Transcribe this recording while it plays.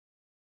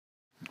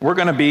We're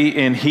going to be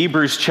in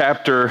Hebrews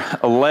chapter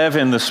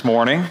 11 this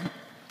morning.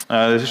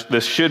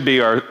 This should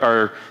be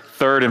our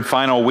third and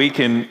final week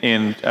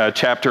in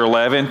chapter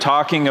 11,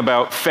 talking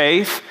about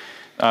faith,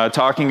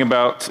 talking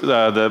about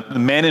the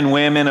men and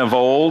women of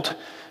old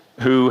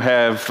who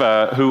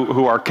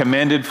are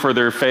commended for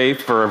their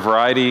faith for a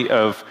variety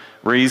of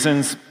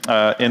reasons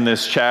in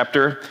this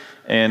chapter.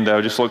 And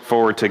I just look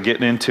forward to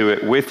getting into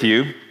it with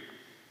you.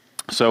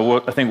 So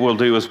what I think we'll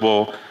do is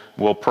we'll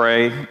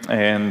pray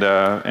and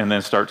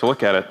then start to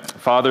look at it.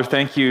 Father,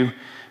 thank you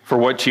for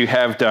what you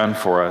have done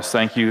for us.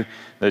 Thank you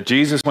that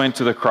Jesus went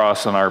to the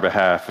cross on our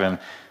behalf, and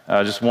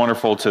just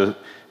wonderful to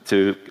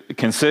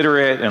consider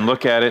it and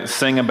look at it,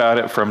 sing about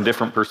it from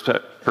different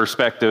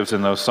perspectives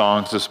in those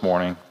songs this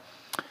morning.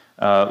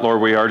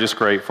 Lord, we are just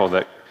grateful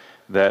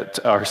that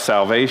our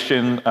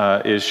salvation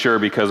is sure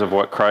because of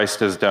what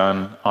Christ has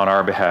done on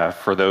our behalf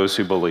for those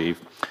who believe.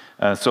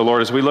 So,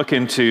 Lord, as we look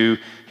into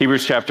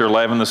Hebrews chapter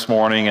 11 this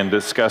morning and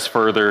discuss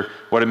further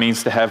what it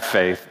means to have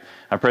faith,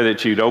 I pray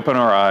that you'd open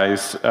our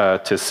eyes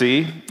to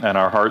see and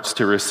our hearts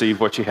to receive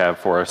what you have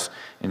for us.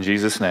 In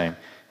Jesus' name,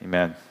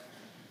 amen.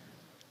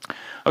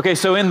 Okay,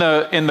 so in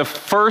the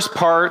first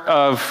part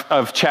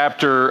of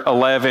chapter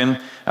 11,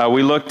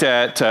 we looked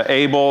at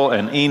Abel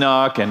and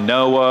Enoch and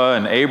Noah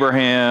and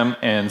Abraham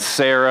and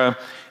Sarah.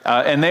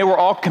 And they were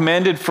all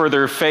commended for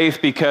their faith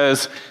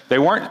because they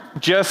weren't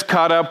just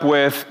caught up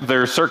with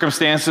their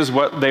circumstances,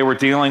 what they were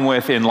dealing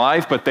with in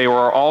life, but they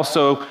were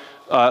also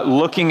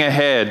looking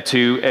ahead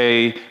to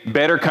a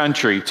better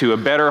country, to a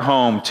better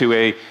home, to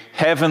a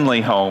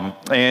heavenly home.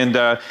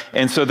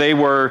 And so they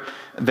were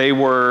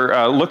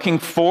looking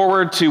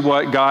forward to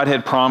what God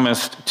had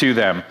promised to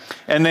them.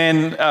 And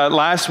then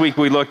last week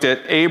we looked at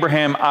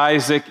Abraham,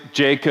 Isaac,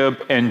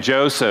 Jacob, and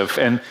Joseph.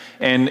 And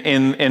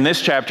in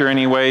this chapter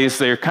anyways,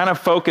 they're kind of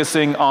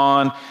focusing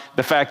on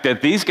the fact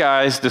that these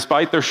guys,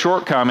 despite their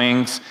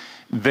shortcomings,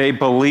 they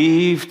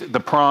believed the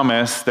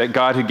promise that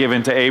God had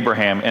given to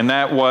Abraham. And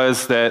that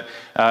was that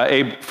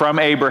from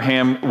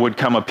Abraham would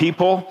come a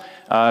people,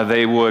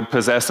 they would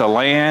possess a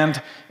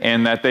land,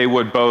 and that they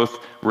would both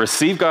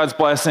receive God's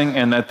blessing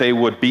and that they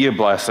would be a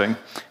blessing.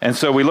 And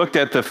so we looked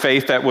at the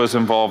faith that was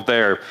involved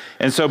there.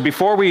 And so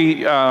before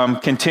we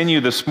continue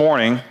this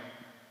morning,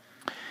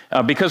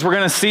 because we're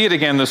going to see it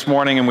again this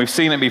morning and we've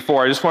seen it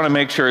before, I just want to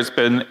make sure it's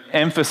been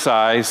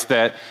emphasized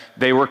that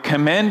they were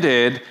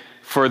commended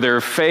for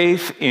their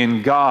faith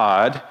in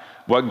God,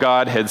 what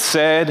God had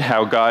said,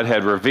 how God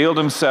had revealed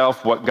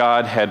himself, what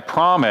God had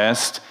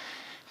promised.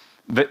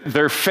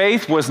 Their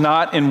faith was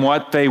not in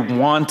what they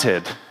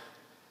wanted.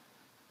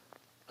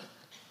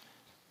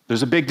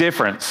 There's a big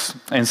difference,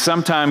 and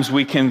sometimes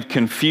we can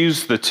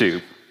confuse the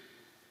two.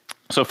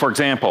 So, for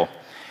example,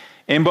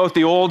 in both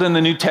the Old and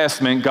the New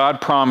Testament,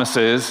 God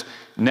promises,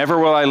 never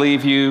will I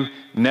leave you,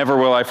 never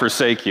will I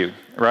forsake you,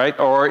 right?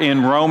 Or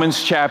in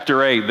Romans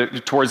chapter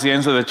 8, towards the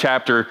end of the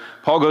chapter,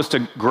 Paul goes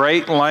to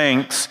great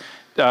lengths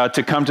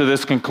to come to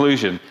this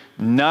conclusion.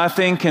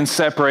 Nothing can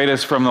separate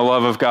us from the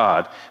love of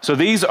God. So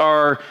these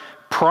are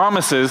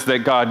promises that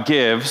God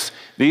gives.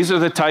 These are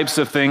the types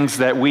of things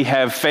that we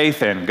have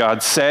faith in.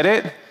 God said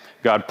it,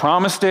 God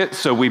promised it,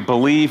 so we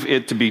believe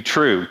it to be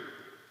true.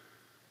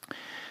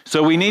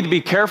 So we need to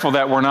be careful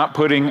that we're not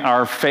putting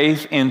our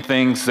faith in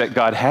things that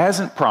God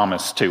hasn't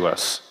promised to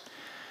us.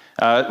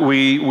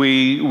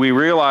 We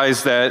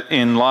realize that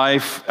in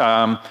life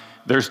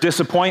there's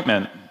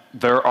disappointment,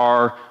 there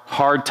are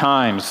hard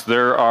times,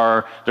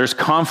 there's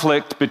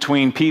conflict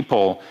between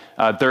people,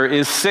 there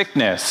is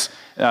sickness.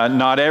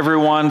 Not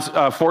everyone's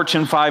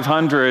Fortune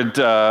 500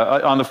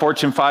 on the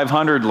Fortune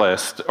 500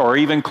 list, or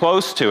even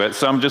close to it.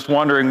 Some just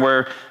wondering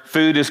where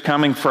food is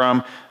coming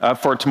from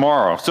for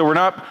tomorrow. So we're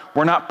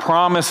not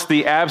promised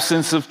the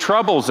absence of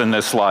troubles in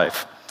this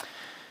life.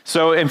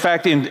 So in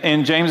fact,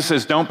 in James it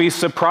says, don't be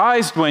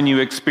surprised when you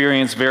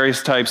experience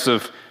various types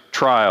of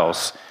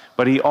trials.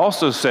 But he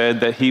also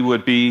said that he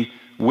would be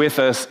with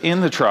us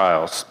in the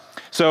trials.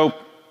 So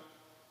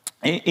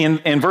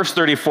in verse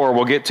 34,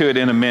 we'll get to it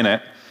in a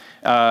minute.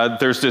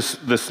 There's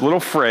this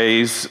little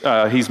phrase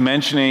he's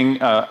mentioning.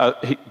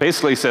 He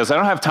basically says, I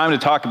don't have time to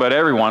talk about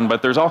everyone,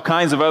 but there's all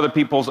kinds of other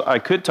people I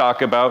could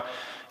talk about.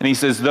 And he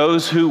says,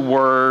 those who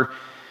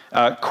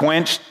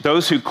quenched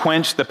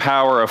the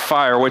power of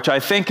fire, which I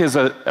think is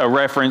a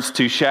reference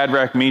to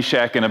Shadrach,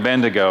 Meshach, and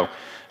Abednego.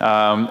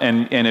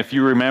 And if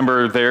you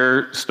remember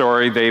their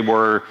story, they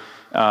were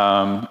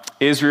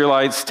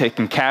Israelites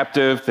taken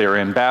captive. They're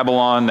in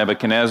Babylon.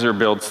 Nebuchadnezzar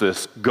builds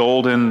this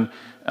golden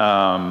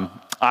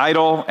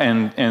idol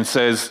and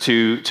says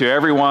to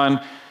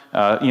everyone,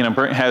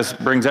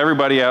 brings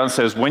everybody out and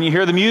says, when you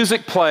hear the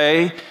music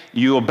play,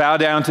 you will bow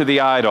down to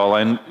the idol.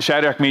 And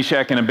Shadrach,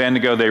 Meshach, and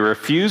Abednego, they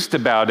refused to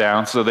bow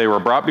down, so they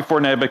were brought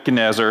before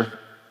Nebuchadnezzar.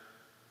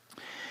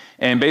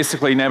 And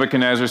basically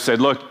Nebuchadnezzar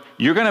said, look,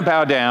 you're going to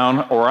bow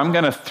down, or I'm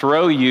going to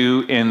throw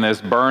you in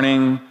this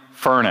burning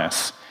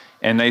furnace.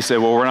 And they said,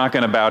 well, we're not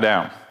going to bow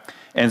down.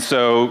 And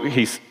so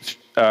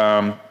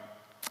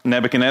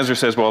Nebuchadnezzar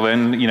says, well,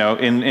 then,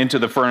 into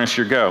the furnace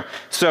you go.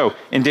 So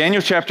in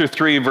Daniel chapter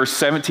 3, verse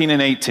 17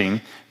 and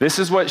 18, this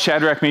is what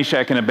Shadrach,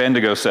 Meshach, and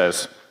Abednego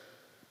says.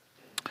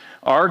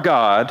 Our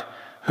God,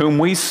 whom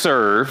we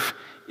serve,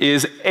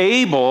 is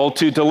able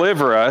to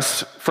deliver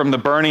us from the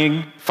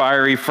burning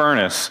fiery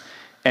furnace,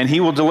 and he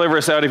will deliver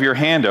us out of your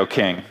hand, O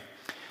king.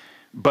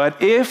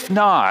 But if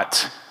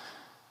not,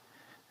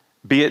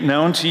 be it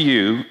known to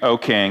you, O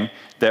king,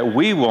 that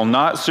we will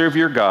not serve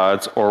your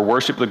gods or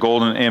worship the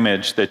golden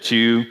image that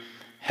you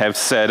have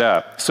set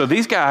up. So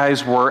these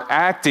guys were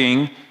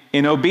acting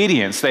in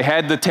obedience. They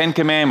had the 10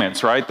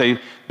 Commandments, right?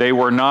 They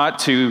were not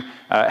to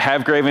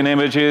have graven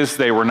images.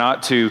 They were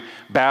not to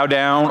bow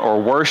down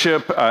or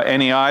worship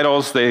any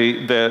idols.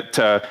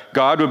 That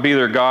God would be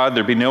their God.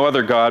 There'd be no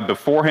other God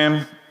before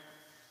him.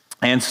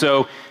 And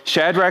so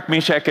Shadrach,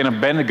 Meshach, and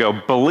Abednego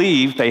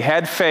believed, they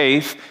had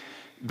faith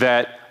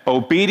that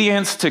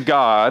obedience to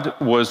God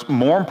was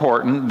more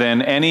important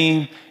than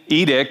any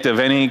edict of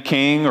any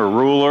king or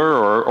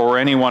ruler or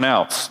anyone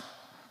else.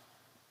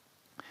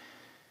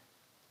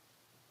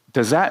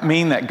 Does that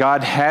mean that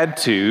God had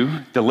to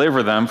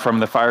deliver them from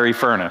the fiery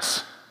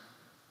furnace?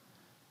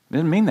 It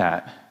didn't mean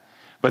that.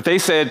 But they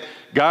said,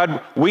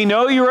 God, we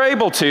know you're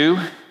able to,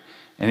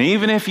 and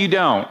even if you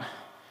don't,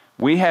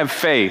 we have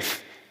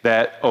faith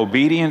that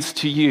obedience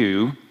to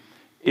you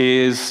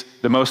is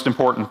the most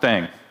important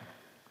thing.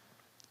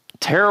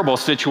 Terrible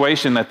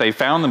situation that they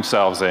found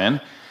themselves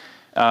in,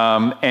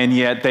 and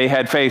yet they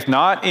had faith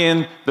not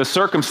in the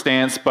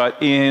circumstance,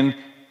 but in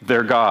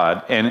their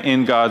God, and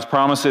in God's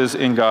promises,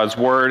 in God's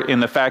word, in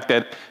the fact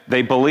that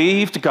they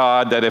believed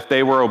God, that if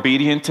they were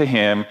obedient to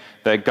him,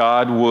 that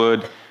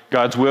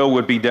God's will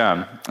would be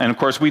done. And of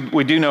course,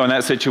 we do know in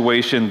that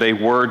situation they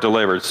were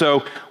delivered.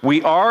 So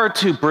we are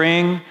to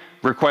bring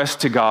requests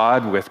to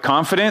God with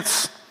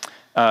confidence,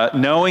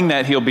 knowing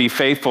that he'll be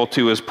faithful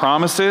to his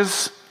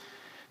promises,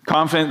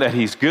 confident that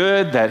he's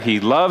good, that he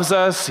loves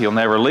us, he'll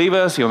never leave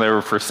us, he'll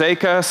never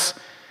forsake us,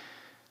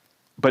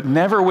 but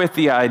never with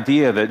the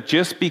idea that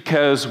just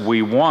because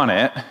we want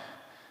it,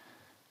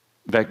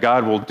 that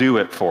God will do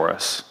it for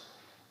us,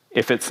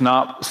 if it's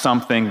not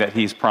something that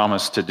he's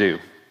promised to do.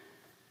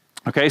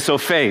 Okay, so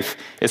faith,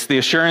 it's the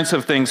assurance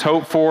of things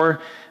hoped for,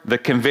 the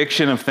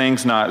conviction of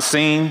things not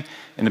seen.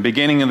 In the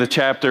beginning of the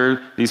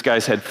chapter, these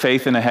guys had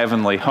faith in a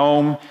heavenly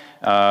home,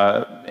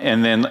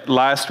 and then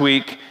last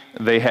week,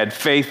 they had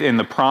faith in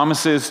the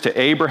promises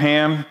to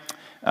Abraham.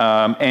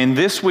 And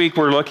this week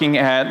we're looking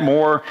at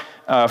more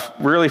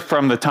really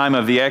from the time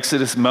of the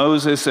Exodus,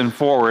 Moses and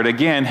forward.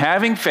 Again,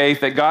 having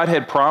faith that God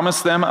had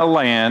promised them a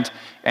land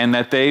and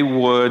that they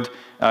would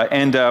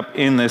end up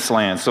in this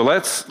land. So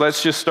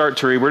let's just start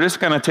to read. We're just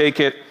going to take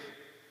it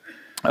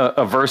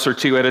a verse or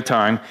two at a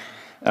time.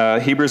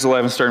 Hebrews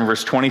 11, starting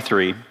verse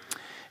 23.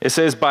 It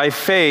says, by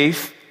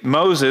faith,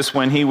 Moses,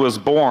 when he was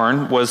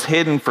born, was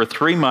hidden for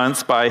 3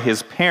 months by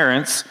his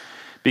parents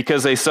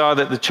because they saw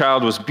that the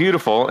child was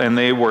beautiful and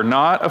they were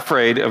not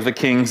afraid of the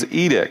king's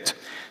edict.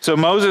 So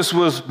Moses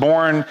was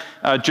born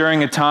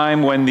during a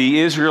time when the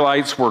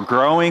Israelites were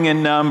growing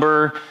in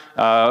number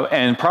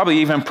and probably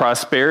even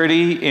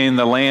prosperity in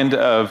the land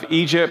of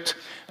Egypt.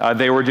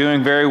 They were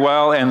doing very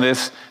well, and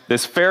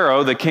this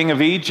Pharaoh, the king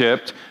of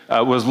Egypt,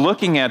 was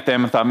looking at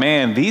them and thought,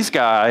 man, these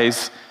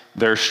guys,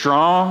 they're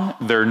strong,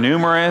 they're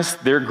numerous,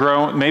 they're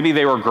growing. Maybe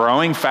they were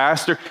growing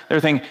faster. They're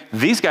thinking,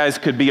 these guys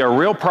could be a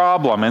real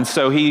problem. And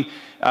so he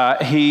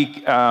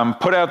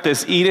put out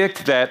this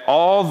edict that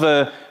all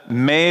the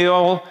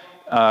male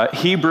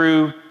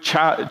Hebrew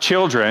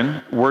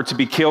children were to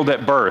be killed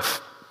at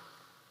birth.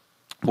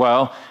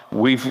 Well,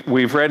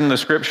 we've read in the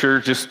scripture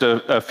just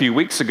a few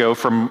weeks ago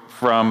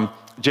from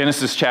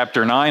Genesis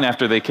chapter 9,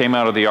 after they came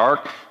out of the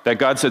ark, that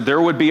God said there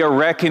would be a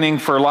reckoning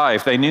for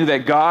life. They knew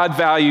that God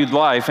valued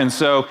life, and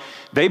so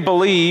they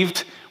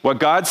believed what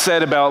God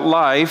said about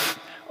life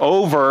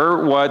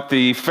over what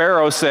the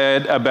Pharaoh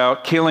said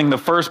about killing the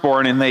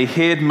firstborn, and they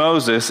hid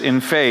Moses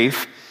in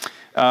faith,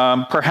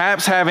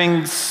 perhaps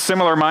having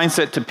similar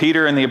mindset to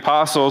Peter and the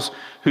apostles,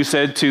 who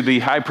said to the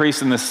high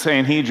priest and the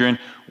Sanhedrin,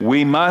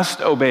 we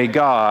must obey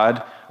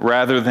God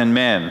rather than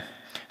men.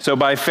 So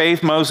by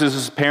faith,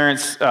 Moses'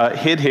 parents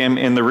hid him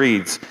in the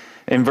reeds.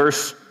 In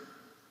verse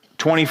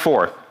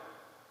 24,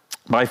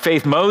 by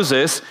faith,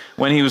 Moses,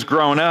 when he was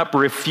grown up,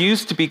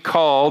 refused to be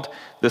called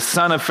the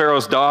son of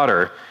Pharaoh's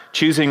daughter,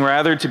 choosing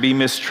rather to be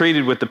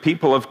mistreated with the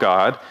people of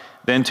God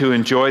than to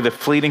enjoy the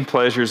fleeting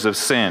pleasures of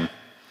sin.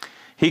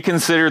 He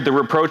considered the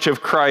reproach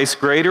of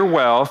Christ greater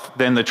wealth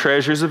than the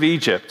treasures of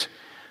Egypt,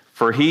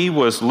 for he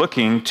was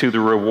looking to the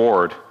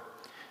reward.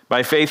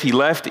 By faith he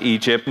left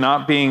Egypt,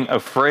 not being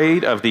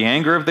afraid of the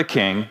anger of the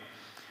king,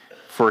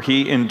 for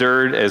he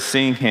endured as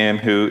seeing him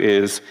who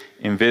is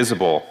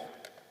invisible.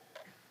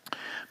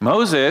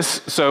 Moses,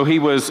 so he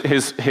was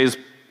his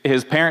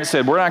parents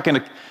said, we're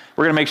going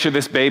to make sure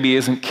this baby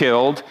isn't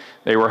killed.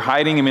 They were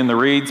hiding him in the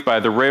reeds by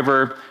the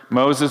river.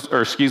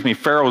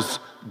 Pharaoh's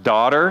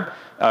daughter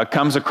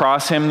comes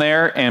across him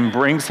there and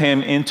brings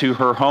him into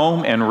her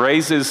home and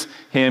raises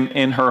him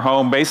in her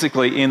home.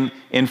 Basically,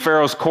 in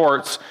Pharaoh's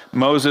courts,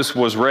 Moses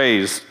was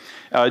raised.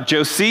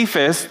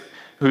 Josephus,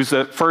 who's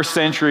a first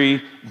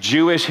century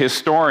Jewish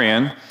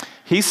historian,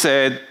 he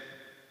said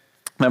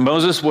that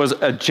Moses was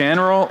a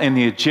general in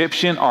the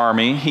Egyptian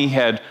army. He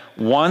had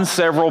won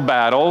several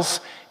battles,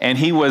 and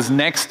he was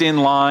next in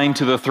line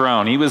to the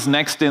throne. He was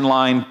next in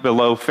line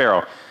below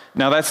Pharaoh.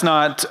 Now, that's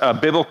not a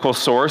biblical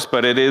source,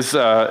 but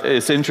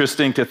it's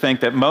interesting to think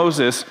that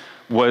Moses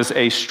was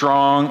a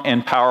strong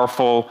and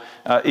powerful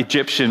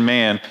Egyptian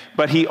man.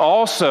 But he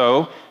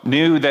also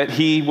knew that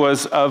he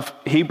was of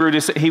Hebrew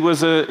descent. He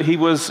was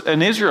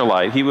an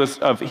Israelite. He was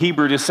of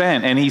Hebrew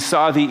descent, and he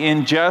saw the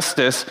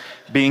injustice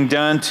being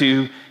done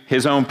to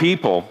his own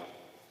people.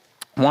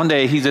 One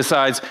day he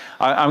decides,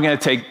 I'm going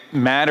to take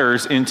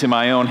matters into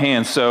my own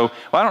hands. So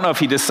I don't know if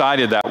he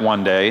decided that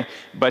one day,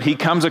 but he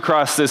comes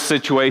across this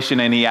situation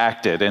and he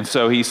acted. And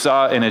so he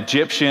saw an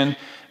Egyptian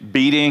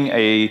beating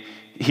a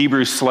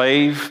Hebrew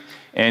slave,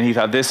 and he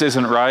thought, this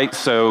isn't right.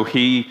 So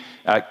he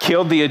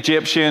killed the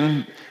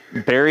Egyptian,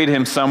 buried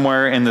him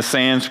somewhere in the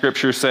sand,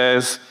 Scripture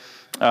says.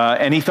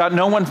 And he thought,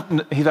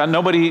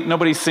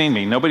 nobody's seen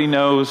me. Nobody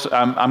knows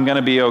I'm going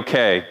to be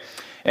okay.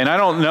 And I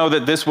don't know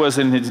that this was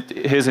in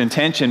his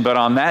intention, but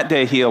on that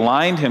day he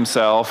aligned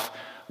himself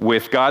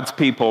with God's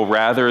people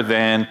rather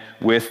than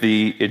with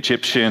the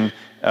Egyptian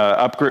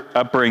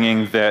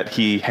upbringing that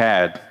he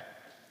had.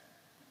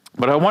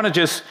 But I want to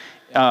just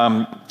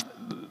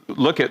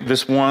look at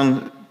this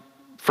one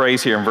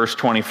phrase here in verse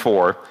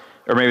 24,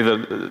 or maybe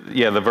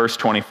the verse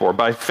 24.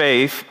 By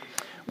faith,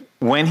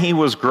 when he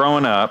was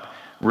grown up,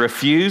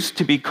 refused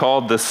to be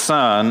called the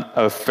son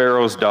of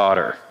Pharaoh's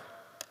daughter.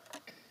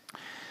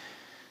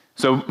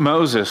 So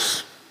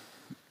Moses,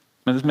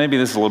 maybe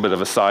this is a little bit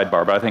of a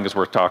sidebar, but I think it's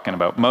worth talking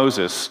about.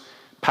 Moses,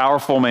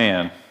 powerful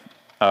man,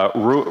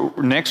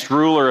 next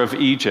ruler of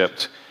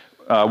Egypt,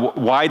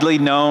 widely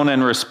known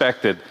and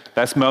respected.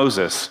 That's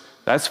Moses.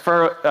 That's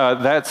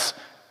Pharaoh's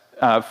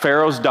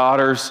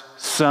daughter's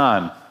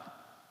son.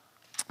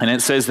 And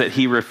it says that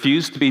he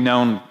refused to be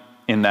known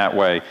in that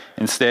way.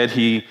 Instead,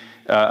 he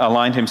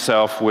aligned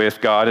himself with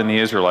God and the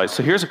Israelites.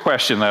 So here's a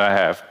question that I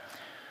have.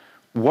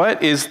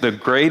 What is the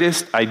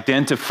greatest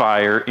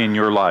identifier in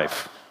your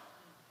life?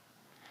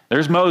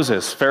 There's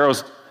Moses,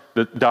 Pharaoh's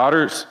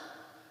daughter's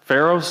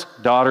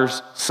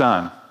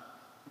son.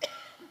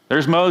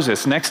 There's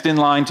Moses, next in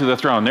line to the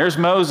throne. There's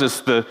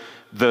Moses, the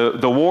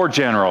war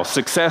general,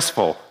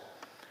 successful.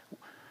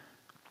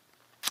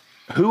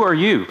 Who are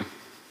you?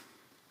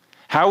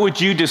 How would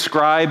you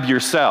describe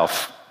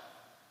yourself?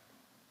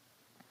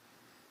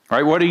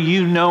 Right? What are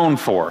you known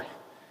for?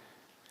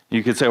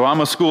 You could say, well,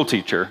 I'm a school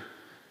teacher.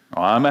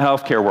 Well, I'm a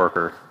healthcare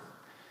worker.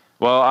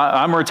 Well,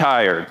 I'm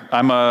retired.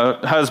 I'm a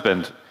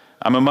husband.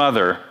 I'm a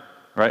mother,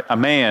 right? A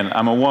man.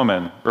 I'm a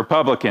woman.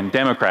 Republican,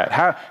 Democrat.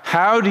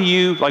 How do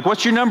you,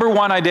 what's your number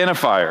one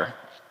identifier?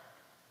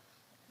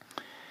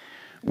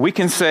 We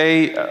can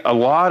say a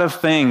lot of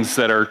things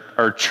that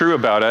are true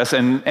about us,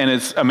 and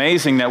it's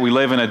amazing that we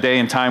live in a day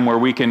and time where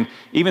we can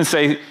even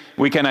say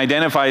we can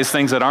identify as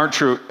things that aren't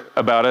true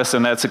about us,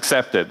 and that's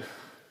accepted.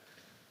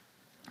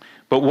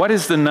 But what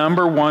is the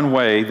number one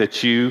way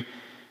that you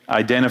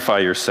identify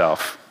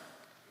yourself?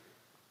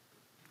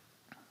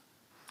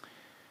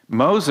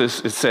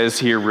 Moses, it says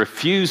here,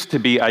 refused to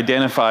be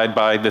identified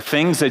by the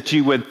things that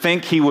you would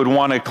think he would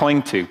want to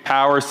cling to: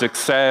 power,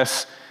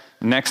 success,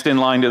 next in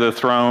line to the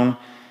throne.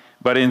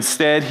 But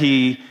instead,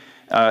 it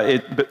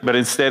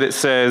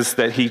says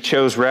that he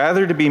chose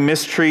rather to be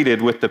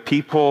mistreated with the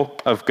people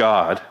of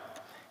God.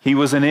 He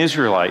was an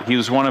Israelite. He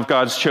was one of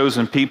God's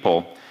chosen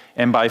people.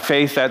 And by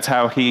faith, that's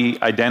how he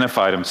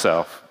identified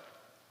himself.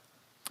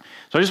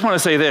 So I just want to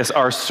say this: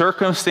 our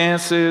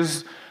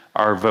circumstances,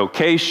 our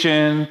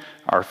vocation,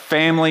 our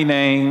family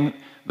name,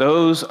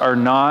 those are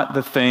not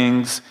the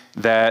things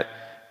that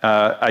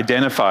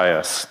identify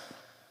us.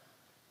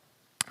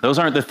 Those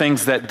aren't the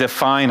things that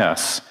define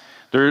us.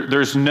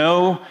 There's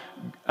no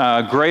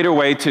greater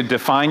way to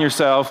define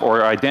yourself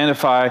or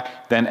identify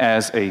than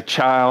as a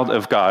child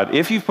of God.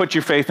 If you've put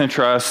your faith and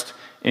trust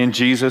in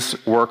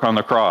Jesus' work on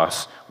the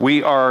cross,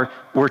 we're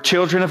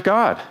children of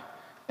God.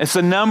 It's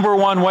the number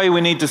one way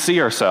we need to see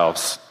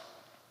ourselves.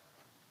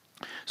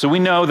 So we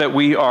know that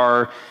we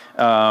are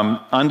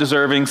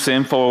undeserving,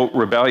 sinful,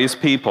 rebellious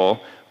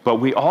people, but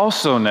we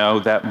also know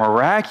that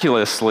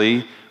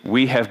miraculously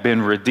we have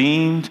been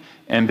redeemed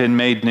and been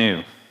made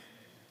new.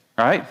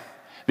 Right?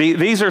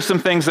 These are some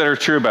things that are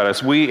true about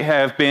us. We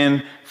have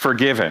been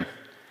forgiven.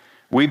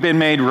 We've been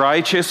made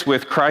righteous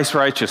with Christ's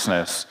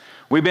righteousness.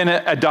 We've been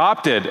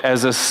adopted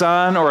as a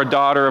son or a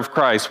daughter of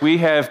Christ. We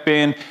have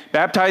been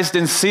baptized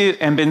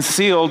and been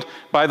sealed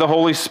by the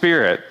Holy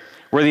Spirit.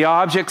 We're the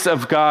objects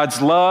of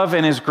God's love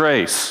and His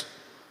grace.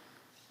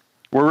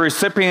 We're a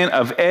recipient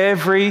of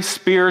every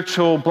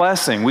spiritual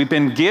blessing. We've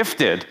been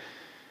gifted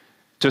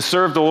to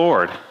serve the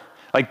Lord.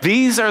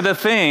 These are the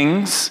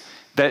things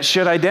that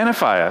should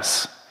identify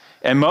us.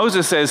 And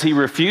Moses says he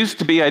refused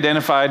to be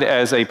identified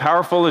as a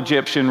powerful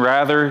Egyptian.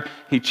 Rather,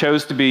 he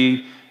chose to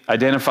be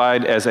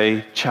identified as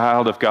a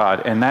child of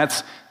God. And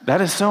that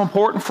is so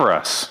important for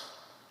us.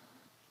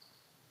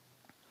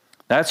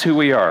 That's who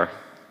we are.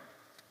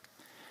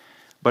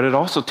 But it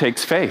also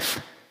takes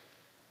faith.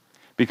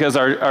 Because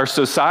our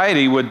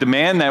society would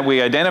demand that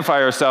we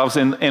identify ourselves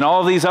in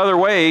all these other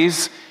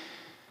ways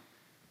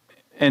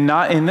and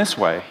not in this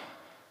way.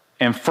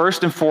 And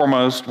first and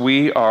foremost,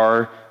 we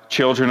are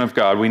children of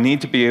God. We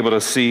need to be able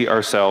to see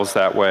ourselves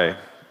that way.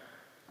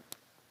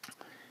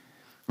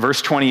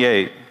 Verse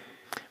 28,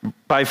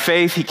 by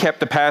faith he kept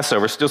the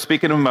Passover, still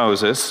speaking of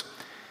Moses,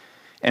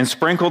 and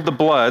sprinkled the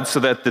blood so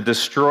that the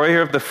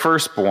destroyer of the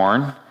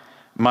firstborn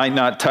might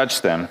not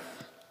touch them.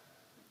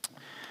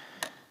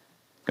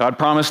 God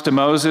promised to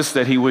Moses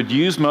that he would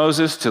use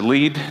Moses to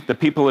lead the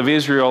people of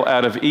Israel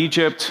out of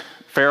Egypt.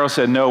 Pharaoh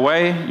said, no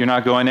way, you're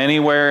not going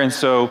anywhere. And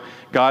so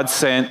God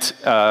sent,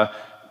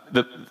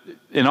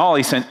 in all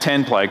he sent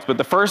 10 plagues. But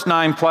the first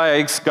 9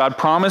 plagues, God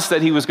promised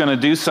that he was going to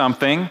do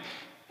something,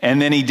 and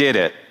then he did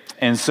it.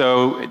 And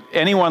so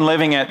anyone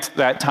living at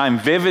that time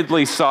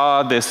vividly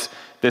saw this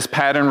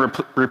pattern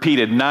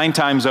repeated 9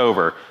 times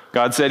over.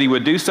 God said he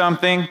would do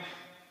something,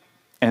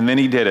 and then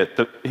he did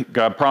it.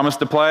 God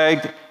promised a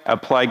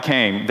plague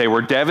came. They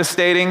were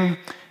devastating.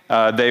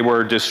 They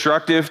were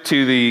destructive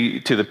to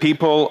the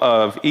people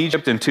of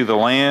Egypt and to the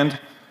land.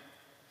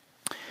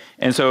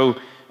 And so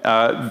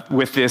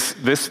with this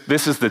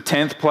is the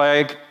 10th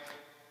plague.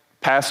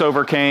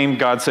 Passover came.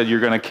 God said, you're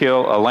going to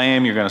kill a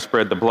lamb. You're going to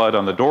spread the blood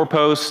on the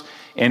doorposts.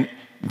 And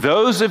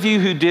those of you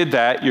who did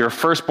that, your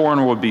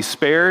firstborn will be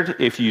spared.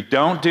 If you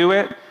don't do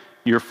it,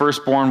 your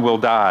firstborn will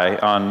die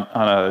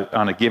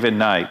on a given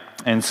night.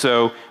 And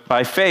so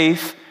by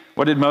faith,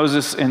 what did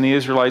Moses and the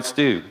Israelites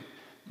do?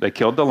 They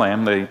killed the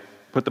lamb. They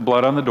put the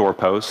blood on the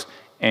doorposts,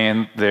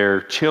 and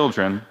their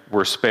children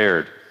were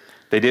spared.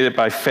 They did it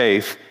by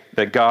faith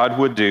that God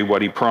would do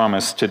what he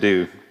promised to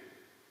do.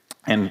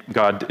 And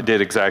God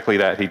did exactly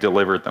that. He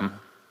delivered them.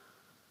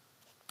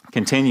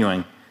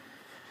 Continuing.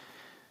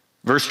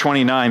 Verse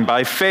 29,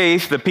 by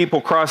faith the people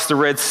crossed the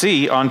Red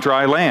Sea on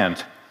dry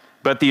land,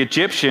 but the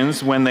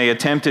Egyptians, when they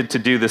attempted to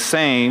do the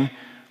same,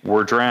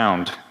 were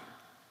drowned.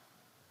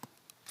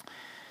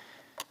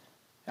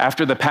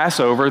 After the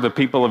Passover, the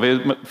people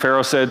of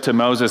Pharaoh said to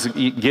Moses,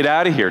 get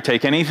out of here,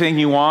 take anything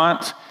you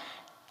want.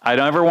 I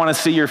don't ever want to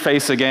see your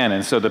face again.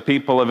 And so the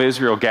people of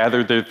Israel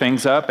gathered their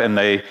things up and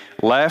they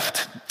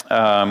left.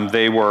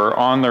 They were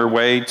on their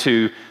way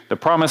to the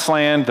Promised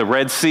Land. The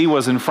Red Sea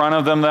was in front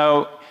of them,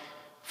 though.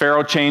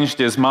 Pharaoh changed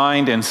his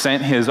mind and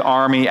sent his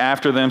army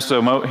after them.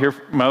 So here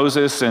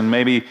Moses and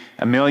maybe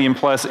 1 million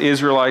plus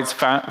Israelites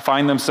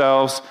find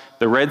themselves.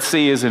 The Red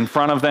Sea is in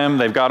front of them.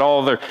 They've got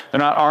they're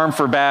not armed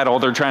for battle.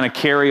 They're trying to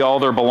carry all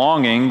their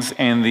belongings.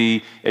 And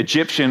the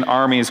Egyptian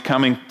army is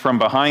coming from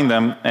behind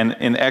them. And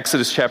in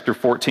Exodus chapter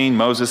 14,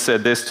 Moses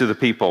said this to the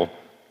people.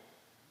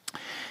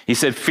 He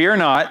said, fear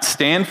not,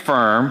 stand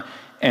firm,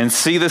 and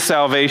see the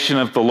salvation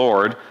of the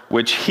Lord,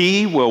 which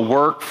he will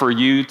work for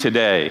you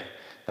today.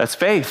 That's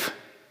faith.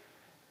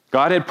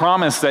 God had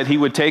promised that he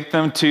would take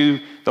them to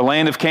the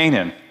land of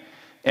Canaan.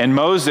 And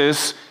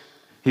Moses,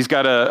 he's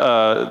got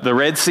the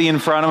Red Sea in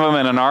front of him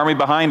and an army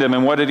behind him.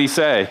 And what did he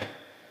say?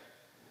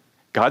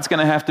 God's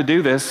going to have to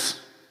do this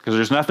because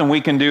there's nothing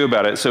we can do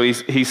about it. So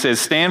he says,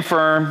 stand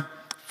firm,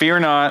 fear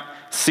not,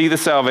 see the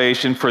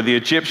salvation. For the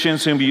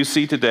Egyptians whom you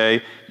see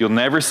today, you'll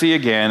never see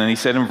again. And he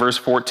said in verse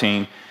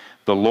 14,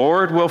 the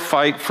Lord will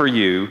fight for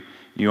you.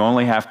 You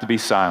only have to be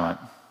silent.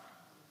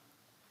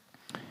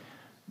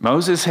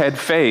 Moses had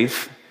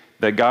faith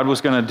that God was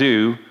going to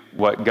do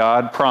what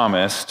God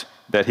promised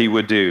that he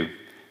would do.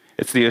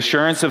 It's the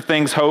assurance of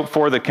things hoped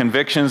for, the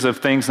convictions of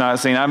things not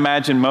seen. I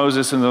imagine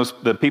Moses and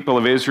the people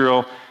of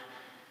Israel,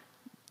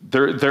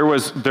 there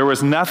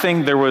was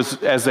nothing,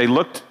 as they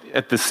looked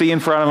at the sea in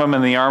front of them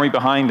and the army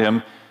behind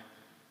him,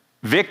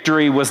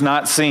 victory was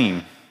not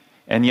seen.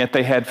 And yet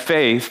they had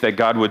faith that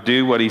God would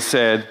do what he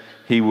said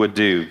he would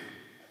do.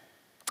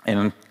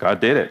 And God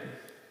did it.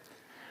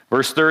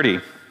 Verse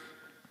 30.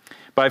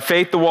 By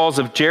faith, the walls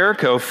of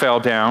Jericho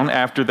fell down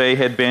after they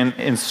had been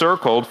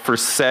encircled for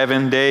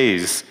 7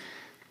 days.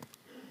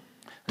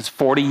 It's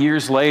 40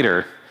 years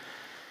later.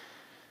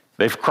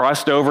 They've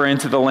crossed over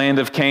into the land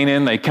of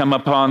Canaan. They come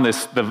upon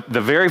this. The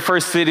very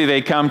first city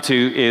they come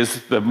to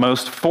is the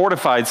most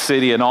fortified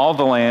city in all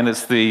the land.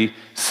 It's the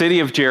city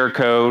of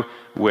Jericho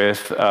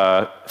with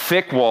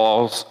thick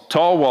walls,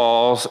 tall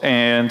walls,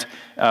 and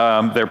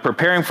they're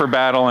preparing for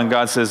battle. And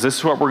God says, this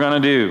is what we're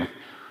going to do.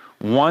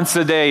 Once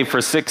a day for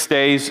 6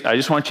 days, I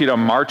just want you to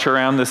march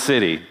around the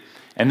city.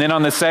 And then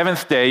on the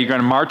 7th day, you're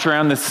going to march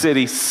around the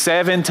city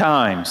 7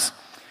 times.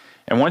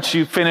 And once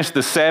you finish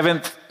the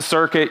 7th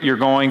circuit, you're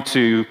going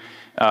to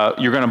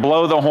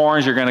blow the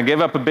horns, you're going to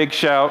give up a big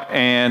shout,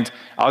 and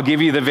I'll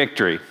give you the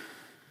victory.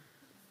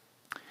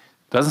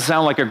 Doesn't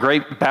sound like a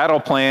great battle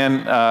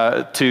plan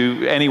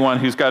to anyone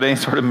who's got any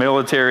sort of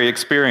military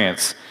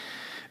experience.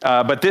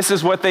 But this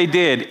is what they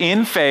did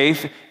in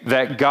faith,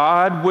 that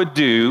God would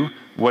do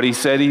what he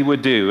said he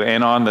would do.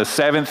 And on the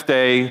seventh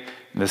day,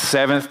 the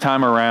seventh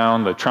time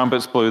around, the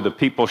trumpets blew, the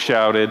people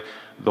shouted,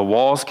 the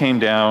walls came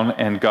down,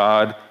 and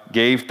God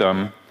gave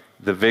them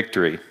the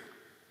victory.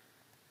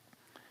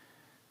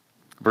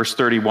 Verse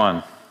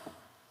 31.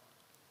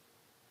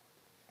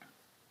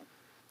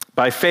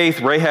 By faith,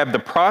 Rahab the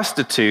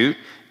prostitute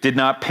did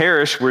not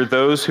perish with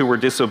those who were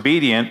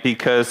disobedient,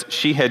 because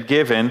she had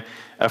given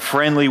a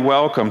friendly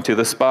welcome to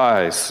the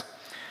spies.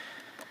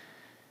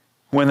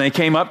 When they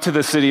came up to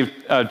the city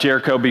of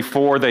Jericho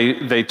before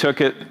they took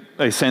it,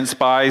 they sent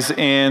spies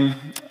in.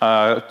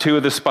 Two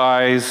of the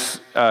spies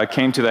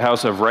came to the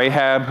house of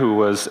Rahab, who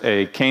was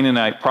a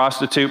Canaanite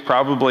prostitute,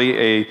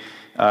 probably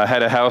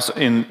had a house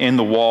in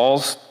the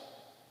walls.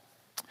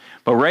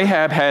 But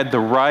Rahab had the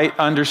right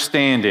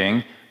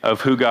understanding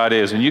of who God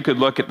is. And you could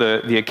look at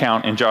the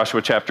account in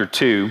Joshua chapter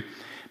 2.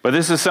 But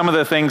this is some of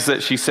the things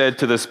that she said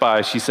to the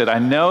spies. She said, I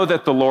know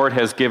that the Lord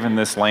has given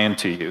this land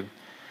to you.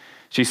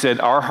 She said,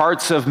 our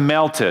hearts have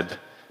melted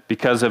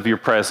because of your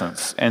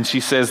presence. And she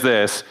says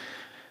this,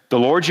 the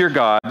Lord your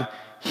God,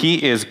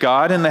 he is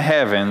God in the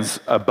heavens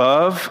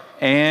above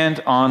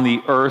and on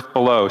the earth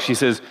below. She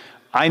says,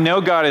 I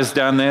know God has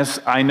done this.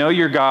 I know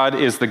your God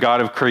is the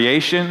God of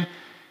creation.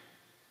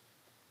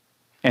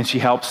 And she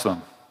helps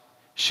them.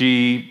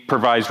 She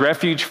provides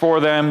refuge for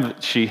them.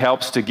 She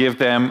helps to give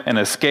them an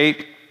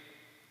escape.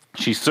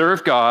 She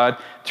served God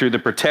through the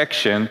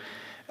protection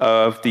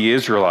of the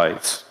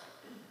Israelites.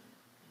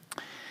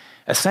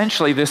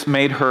 Essentially, this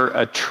made her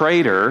a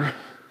traitor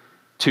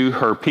to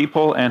her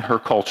people and her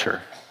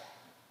culture.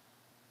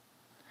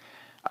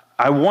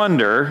 I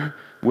wonder,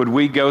 would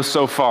we go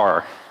so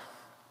far?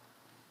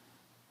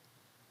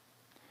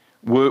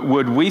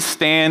 Would we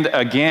stand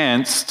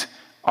against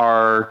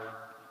our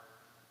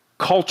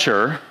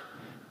culture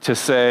to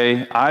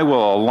say, I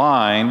will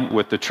align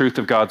with the truth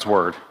of God's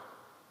word?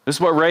 This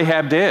is what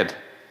Rahab did.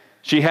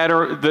 They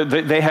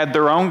had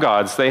their own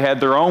gods. They had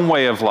their own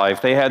way of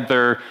life. They had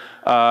their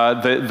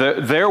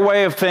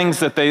way of things,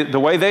 the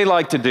way they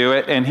like to do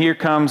it. And here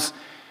comes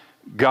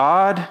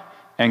God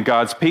and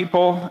God's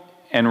people.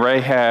 And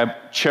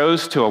Rahab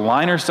chose to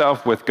align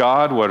herself with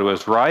God, what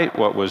was right,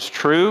 what was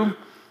true,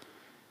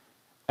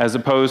 as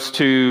opposed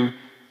to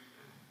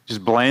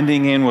just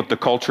blending in with the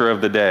culture of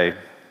the day.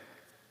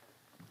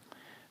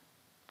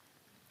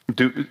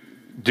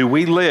 Do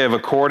we live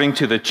according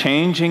to the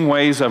changing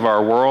ways of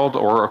our world,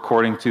 or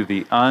according to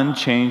the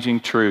unchanging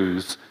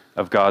truths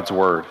of God's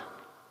word?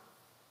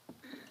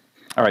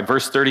 All right,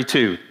 verse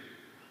 32.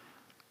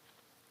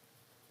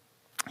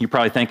 You're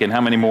probably thinking, how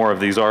many more of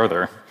these are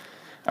there?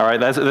 All right,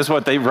 this is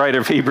what the writer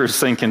of Hebrews is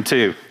thinking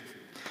too.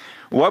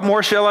 What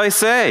more shall I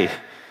say?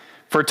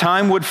 For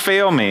time would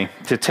fail me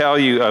to tell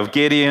you of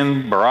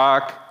Gideon,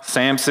 Barak,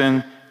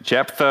 Samson,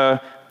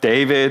 Jephthah,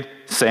 David,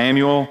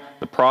 Samuel,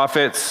 the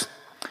prophets,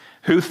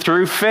 who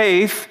through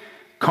faith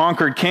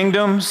conquered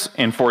kingdoms,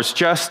 enforced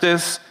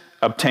justice,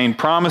 obtained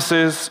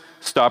promises,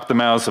 stopped the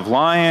mouths of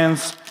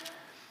lions,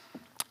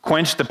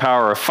 quenched the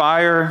power of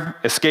fire,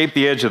 escaped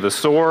the edge of the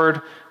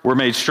sword, were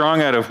made strong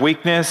out of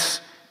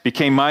weakness,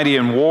 became mighty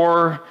in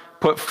war,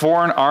 put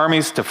foreign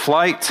armies to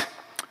flight.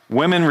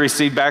 Women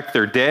received back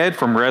their dead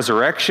from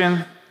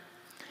resurrection.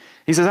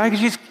 He says,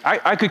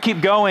 I could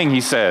keep going,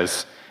 he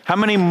says. How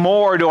many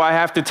more do I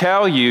have to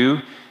tell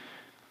you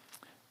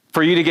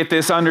for you to get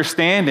this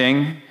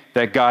understanding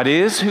that God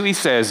is who he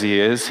says he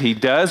is, he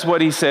does what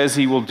he says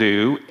he will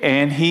do,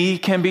 and he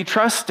can be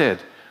trusted.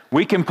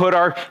 We can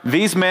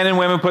these men and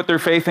women put their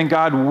faith in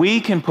God.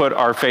 We can put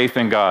our faith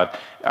in God,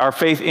 our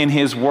faith in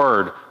his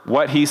word,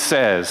 what he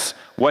says,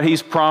 what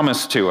he's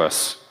promised to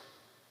us.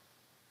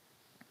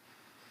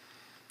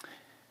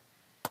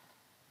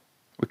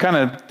 We kind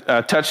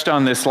of touched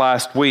on this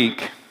last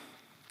week.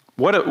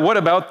 What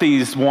about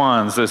these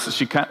ones?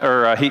 He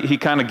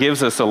kind of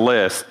gives us a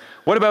list.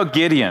 What about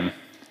Gideon?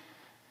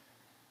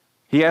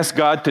 He asked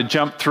God to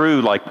jump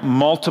through like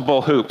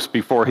multiple hoops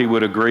before he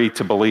would agree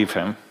to believe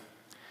him.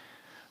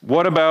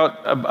 What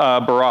about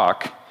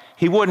Barak?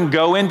 He wouldn't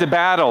go into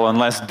battle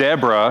unless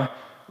Deborah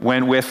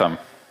went with him.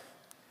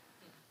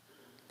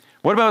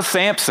 What about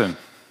Samson?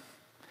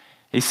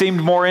 He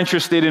seemed more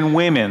interested in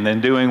women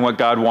than doing what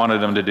God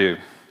wanted him to do.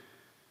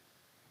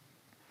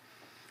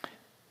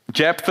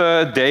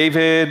 Jephthah,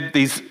 David,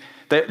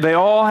 they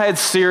all had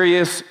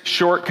serious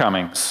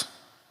shortcomings.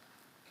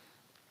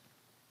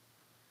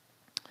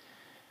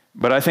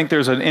 But I think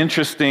there's an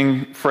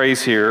interesting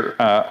phrase here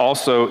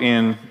also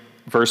in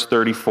verse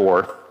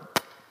 34.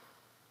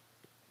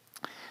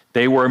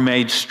 They were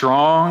made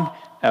strong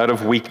out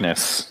of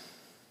weakness.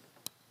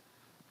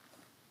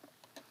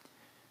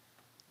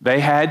 They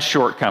had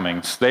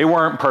shortcomings. They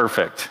weren't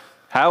perfect.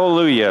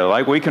 Hallelujah.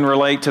 Like we can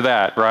relate to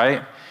that,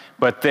 right?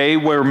 But they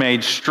were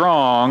made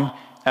strong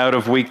out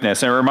of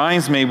weakness. And it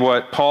reminds me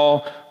what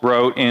Paul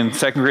wrote in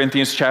 2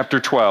 Corinthians chapter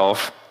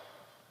 12.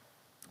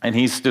 And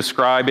he's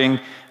describing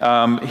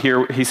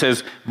here, he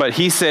says, but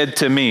he said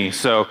to me.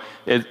 So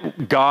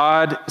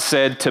God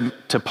said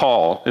to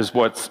Paul is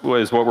what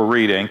we're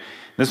reading.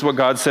 This is what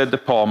God said to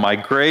Paul, "My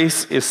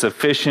grace is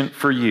sufficient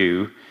for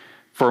you,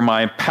 for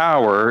my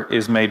power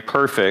is made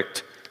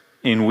perfect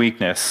in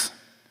weakness."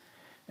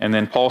 And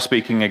then Paul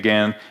speaking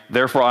again,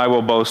 "Therefore I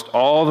will boast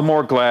all the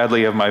more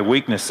gladly of my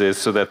weaknesses,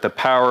 so that the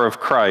power of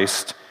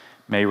Christ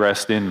may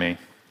rest in me."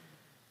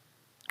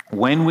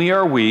 When we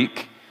are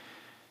weak,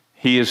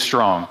 he is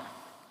strong.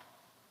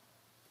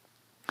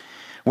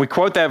 We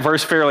quote that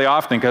verse fairly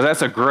often because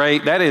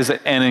that is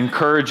an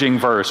encouraging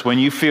verse. When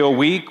you feel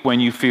weak, when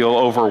you feel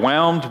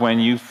overwhelmed, when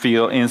you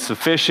feel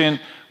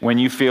insufficient, when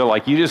you feel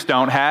like you just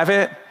don't have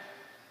it,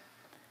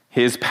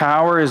 his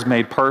power is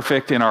made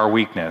perfect in our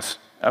weakness.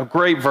 A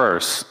great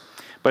verse,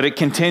 but it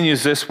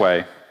continues this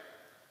way.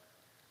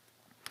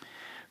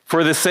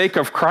 "For the sake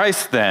of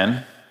Christ,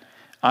 then,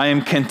 I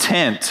am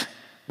content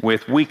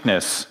with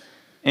weakness,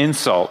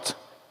 insult,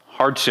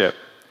 hardship,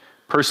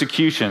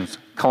 persecutions,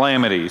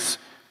 calamities.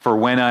 For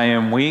when I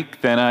am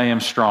weak, then I am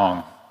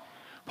strong."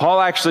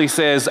 Paul actually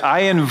says,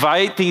 I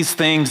invite these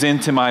things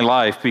into my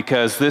life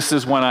because this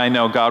is when I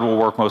know God will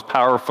work most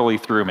powerfully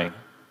through me.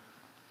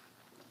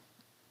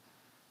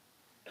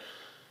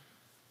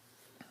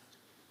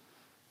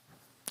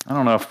 I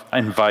don't know if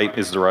invite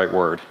is the right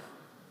word.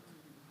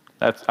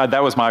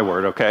 That was my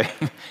word, okay?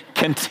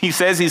 He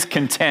says he's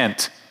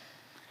content.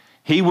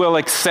 He will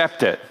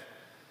accept it.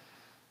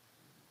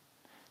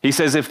 He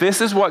says, if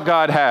this is what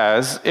God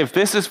has, if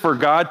this is for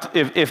God,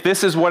 if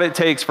this is what it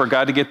takes for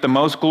God to get the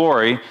most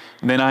glory,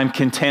 then I'm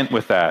content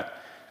with that.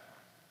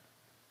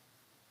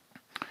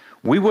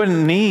 We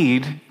wouldn't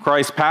need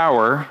Christ's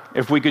power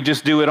if we could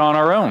just do it on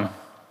our own.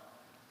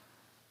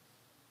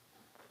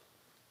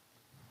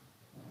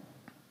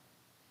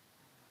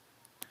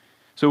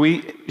 So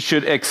we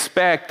should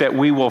expect that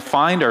we will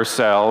find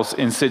ourselves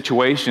in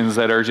situations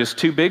that are just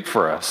too big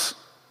for us.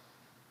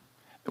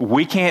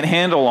 We can't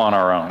handle on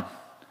our own.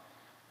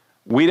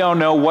 We don't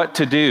know what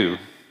to do,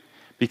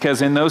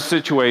 because in those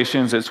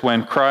situations, it's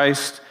when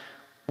Christ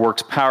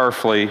works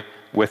powerfully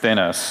within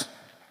us.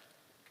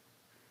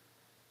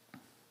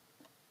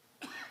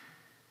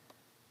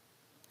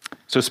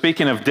 So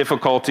speaking of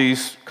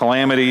difficulties,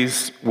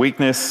 calamities,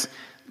 weakness,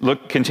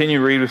 continue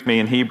to read with me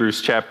in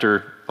Hebrews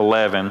chapter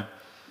 11,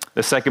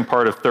 the second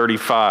part of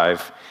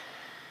 35.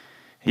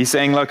 He's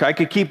saying, look, I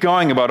could keep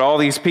going about all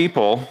these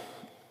people.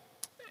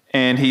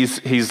 And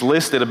he's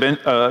listed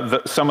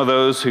some of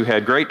those who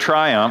had great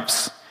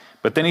triumphs,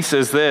 but then he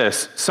says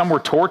this: some were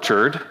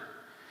tortured,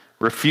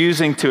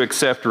 refusing to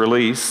accept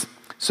release,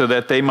 so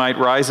that they might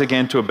rise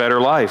again to a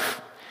better life.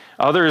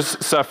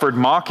 Others suffered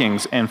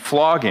mockings and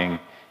flogging,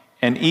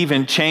 and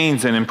even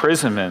chains and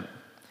imprisonment.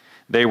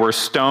 They were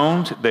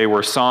stoned, they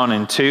were sawn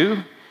in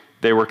two,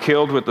 they were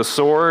killed with the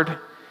sword.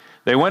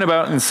 They went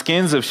about in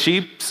skins of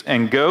sheep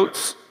and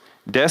goats,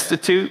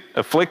 destitute,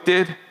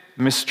 afflicted,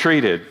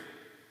 mistreated,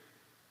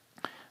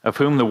 of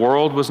whom the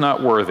world was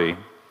not worthy,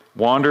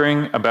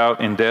 wandering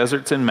about in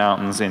deserts and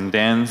mountains, in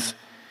dens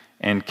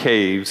and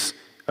caves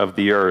of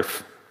the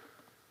earth.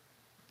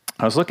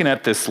 I was looking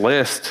at this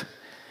list.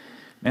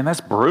 Man, that's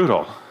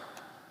brutal.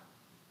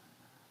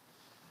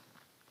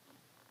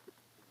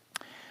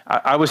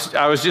 I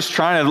was just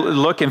trying to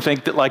look and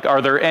think that, like,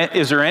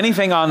 is there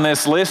anything on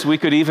this list we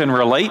could even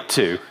relate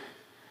to?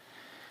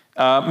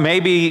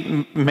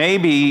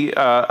 Maybe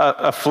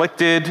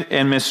afflicted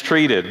and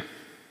mistreated.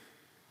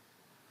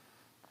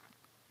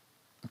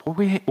 Well,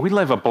 we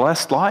live a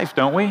blessed life,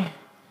 don't we?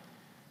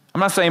 I'm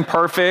not saying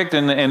perfect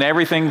and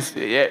everything's,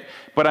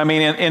 but I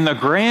mean, in the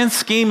grand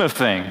scheme of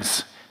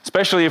things,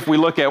 especially if we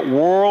look at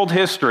world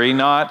history,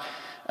 not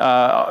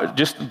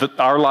just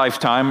our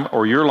lifetime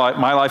or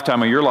my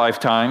lifetime or your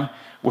lifetime.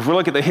 If we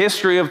look at the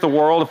history of the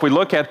world, if we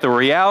look at the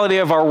reality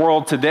of our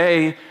world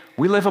today,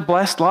 we live a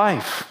blessed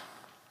life.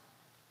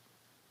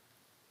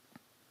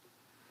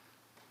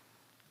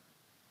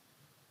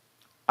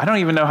 I don't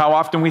even know how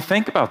often we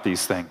think about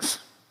these things.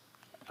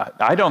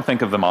 I don't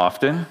think of them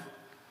often.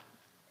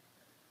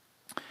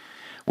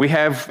 We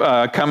have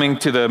coming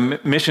to the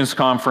missions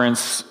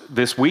conference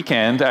this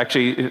weekend.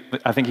 Actually,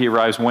 I think he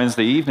arrives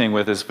Wednesday evening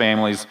with his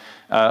family's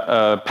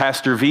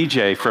Pastor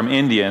Vijay from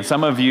India. And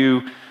some of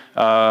you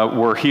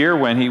were here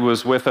when he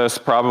was with us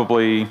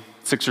probably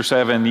 6 or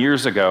 7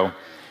 years ago.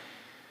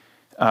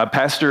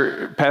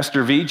 Pastor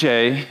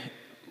Vijay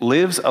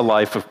lives a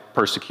life of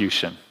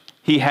persecution.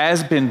 He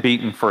has been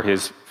beaten for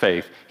his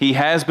faith. He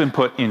has been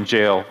put in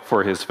jail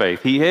for his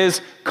faith. He is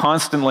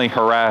constantly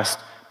harassed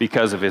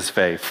because of his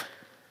faith.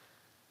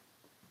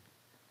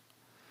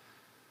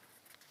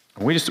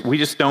 We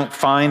just don't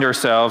find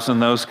ourselves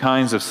in those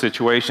kinds of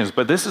situations.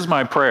 But this is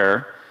my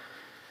prayer,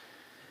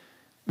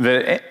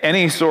 that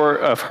any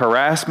sort of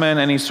harassment,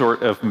 any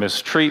sort of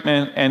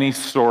mistreatment, any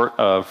sort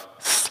of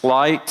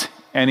slight,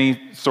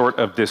 any sort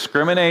of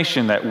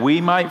discrimination that we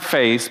might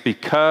face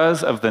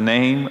because of the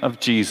name of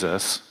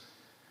Jesus,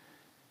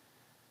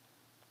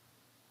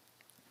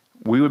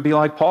 we would be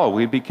like Paul.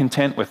 We'd be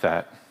content with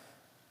that,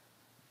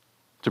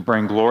 to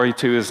bring glory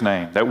to his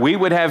name. That we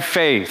would have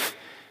faith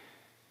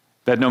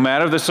that no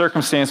matter the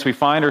circumstance we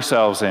find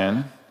ourselves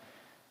in,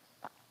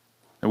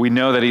 that we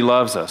know that he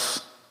loves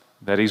us,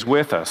 that he's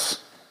with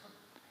us,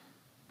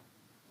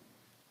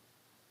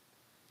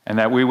 and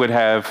that we would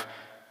have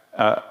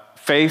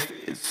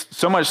faith,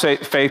 so much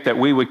faith that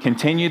we would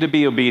continue to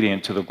be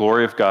obedient to the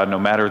glory of God no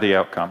matter the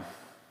outcome.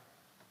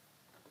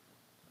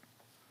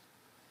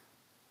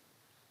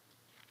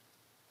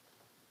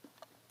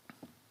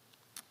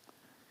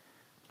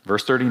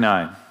 Verse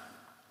 39.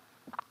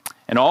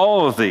 And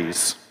all of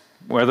these,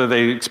 whether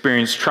they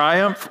experience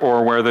triumph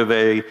or whether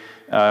they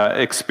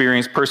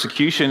experience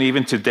persecution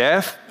even to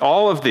death,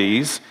 all of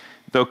these,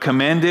 though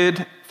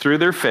commended through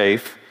their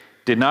faith,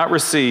 did not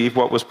receive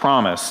what was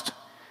promised,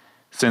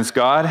 since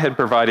God had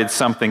provided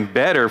something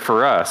better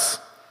for us,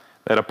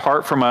 that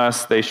apart from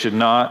us they should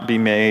not be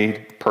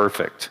made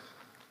perfect.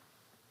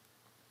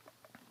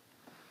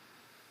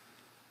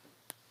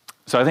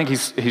 So I think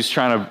he's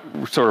trying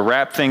to sort of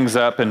wrap things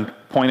up and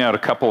point out a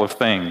couple of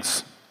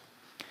things.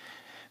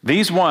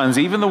 These ones,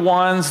 even the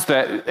ones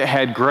that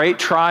had great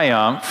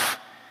triumph,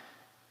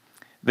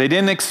 they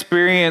didn't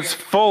experience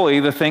fully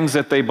the things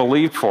that they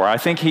believed for. I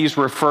think he's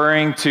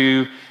referring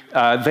to,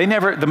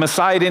 the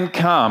Messiah didn't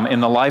come in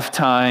the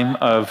lifetime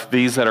of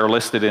these that are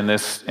listed in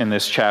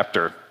this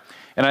chapter.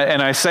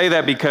 And I say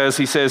that because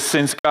he says,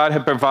 since God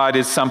had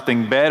provided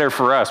something better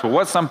for us. Well,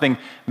 what's something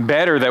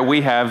better that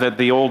we have that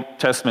the Old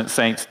Testament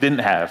saints didn't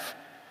have?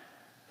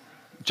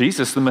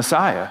 Jesus, the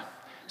Messiah.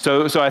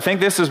 So I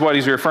think this is what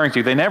he's referring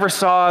to. They never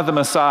saw the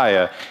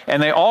Messiah,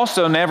 and they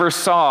also never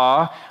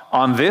saw,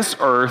 on this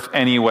earth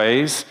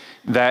anyways,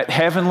 that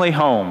heavenly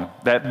home,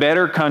 that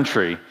better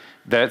country,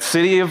 that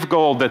city of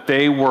gold that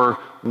they were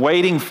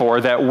waiting for,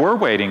 that we're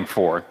waiting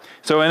for.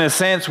 So in a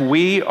sense,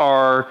 we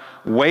are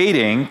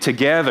waiting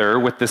together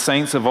with the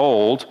saints of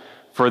old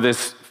for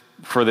this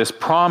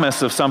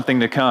promise of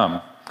something to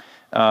come.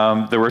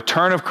 The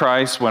return of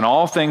Christ, when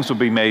all things will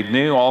be made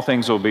new, all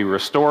things will be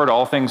restored,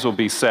 all things will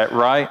be set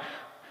right.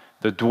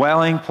 The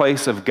dwelling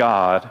place of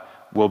God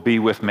will be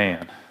with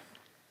man.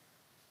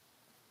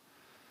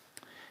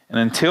 And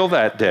until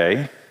that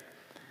day,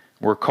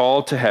 we're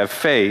called to have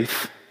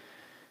faith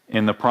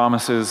in the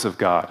promises of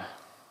God.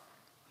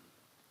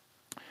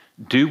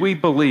 Do we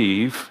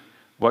believe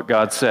what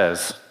God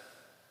says?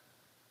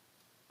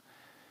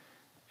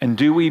 And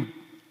do we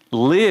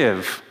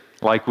live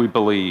like we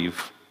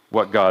believe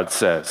what God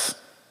says?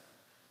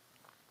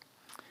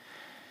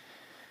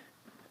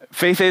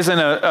 Faith isn't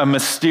a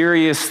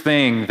mysterious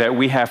thing that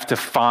we have to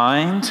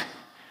find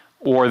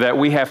or that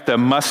we have to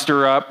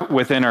muster up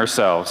within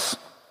ourselves.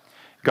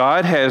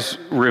 God has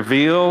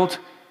revealed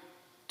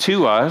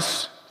to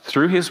us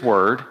through his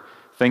word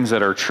things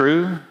that are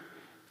true,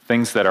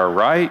 things that are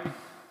right,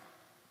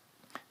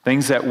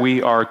 things that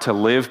we are to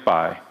live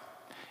by.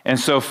 And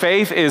so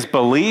faith is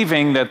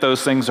believing that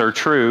those things are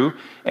true,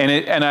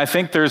 and I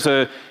think there's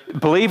a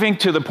believing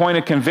to the point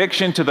of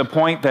conviction, to the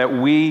point that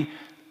we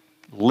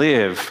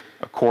live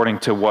according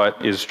to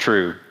what is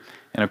true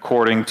and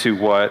according to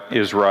what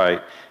is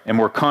right. And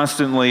we're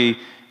constantly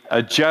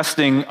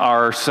adjusting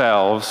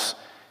ourselves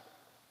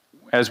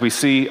as we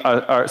see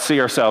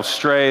ourselves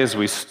stray, as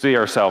we see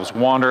ourselves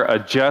wander,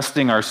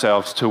 adjusting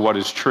ourselves to what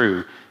is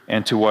true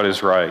and to what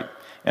is right,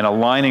 and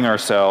aligning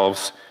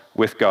ourselves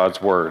with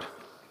God's word.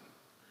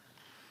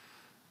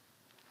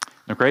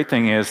 The great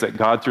thing is that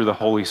God, through the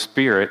Holy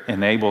Spirit,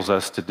 enables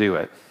us to do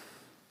it.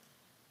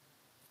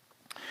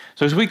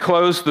 So as we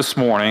close this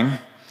morning,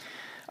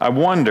 I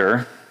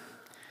wonder,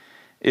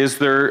 is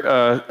there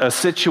a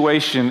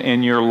situation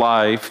in your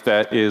life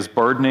that is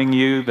burdening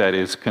you, that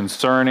is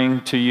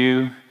concerning to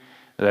you,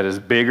 that is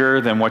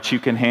bigger than what you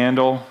can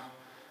handle,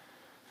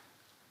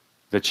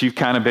 that you've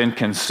kind of been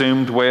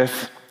consumed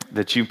with,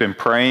 that you've been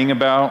praying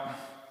about?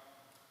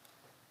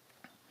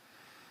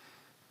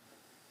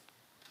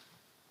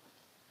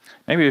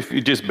 Maybe if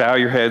you just bow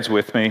your heads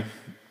with me.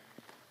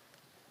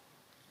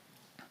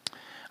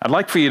 I'd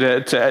like for you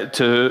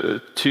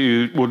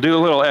we'll do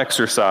a little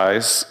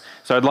exercise.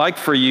 So I'd like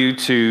for you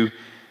to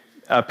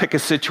pick a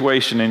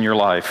situation in your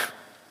life.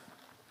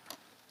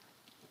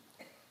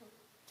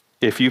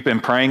 If you've been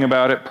praying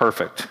about it,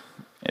 perfect.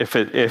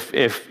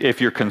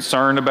 If you're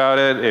concerned about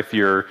it,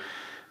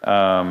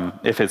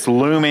 if it's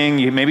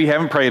looming, maybe you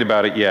haven't prayed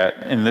about it yet,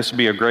 and this would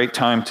be a great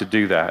time to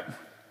do that.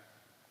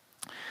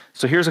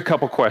 So here's a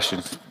couple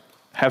questions.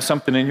 Have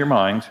something in your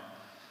mind.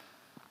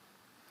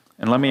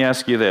 And let me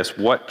ask you this.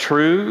 What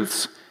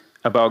truths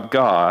about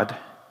God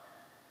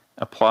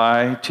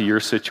apply to your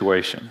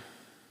situation?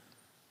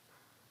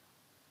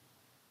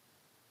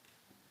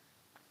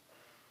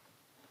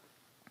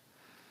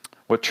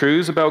 What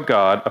truths about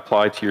God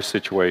apply to your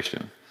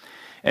situation?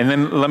 And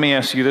then let me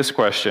ask you this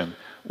question.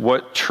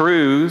 What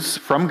truths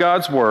from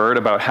God's word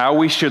about how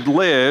we should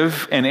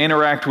live and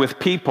interact with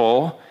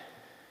people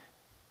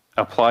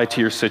apply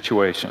to your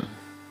situation?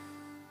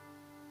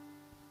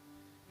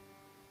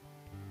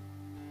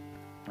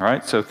 All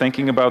right, so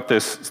thinking about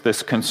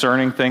this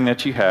concerning thing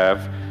that you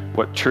have,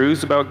 what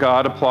truths about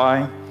God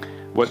apply?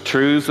 What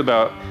truths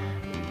about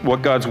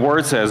what God's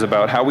word says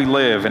about how we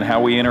live and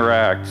how we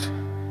interact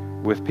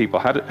with people?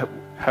 What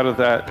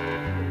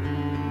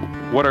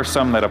are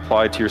some that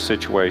apply to your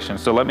situation?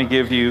 So let me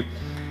give you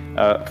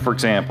For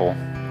example,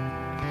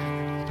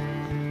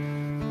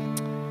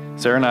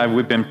 Sarah and I,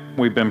 we've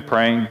been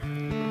praying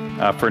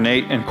for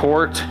Nate and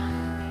Court,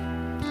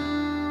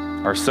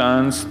 our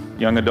sons,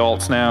 young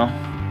adults now.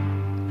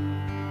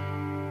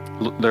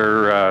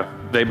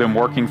 They've been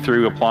working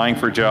through applying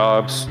for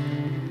jobs.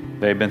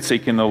 They've been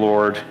seeking the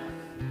Lord,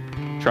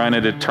 trying to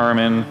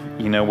determine,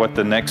 what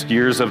the next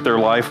years of their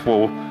life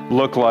will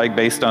look like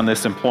based on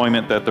this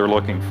employment that they're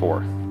looking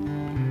for.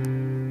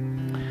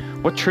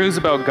 What truths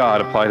about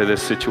God apply to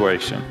this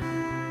situation?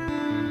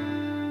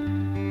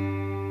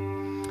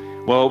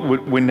 Well,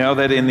 we know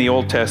that in the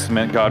Old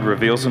Testament, God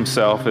reveals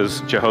himself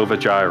as Jehovah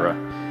Jireh,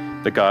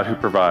 the God who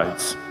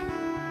provides.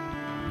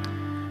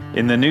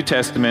 In the New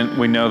Testament,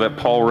 we know that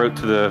Paul wrote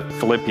to the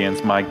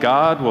Philippians, "My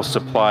God will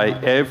supply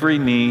every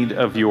need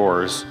of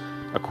yours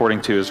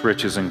according to his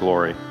riches and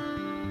glory."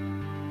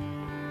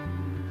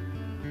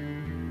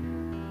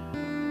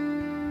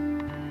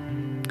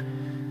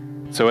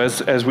 So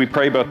as we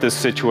pray about this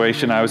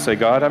situation, I would say,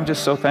 God, I'm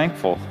just so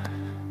thankful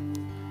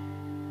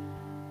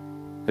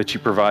that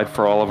you provide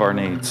for all of our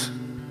needs.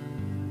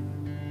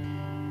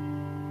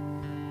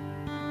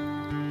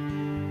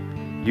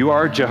 You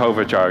are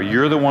Jehovah Jireh.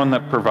 You're the one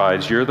that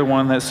provides. You're the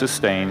one that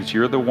sustains.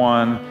 You're the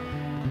one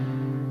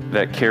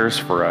that cares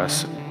for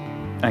us.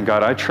 And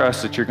God, I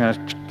trust that you're going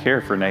to care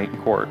for Nate and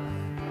Court.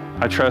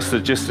 I trust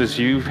that just as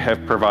you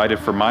have provided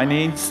for my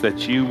needs,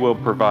 that you will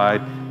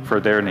provide for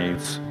their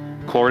needs,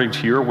 according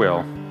to your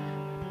will,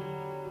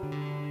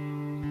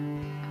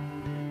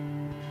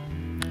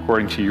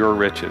 according to your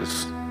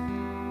riches.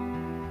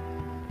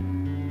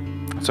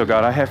 So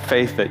God, I have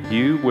faith that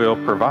you will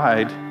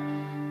provide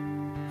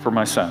for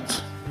my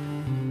sons.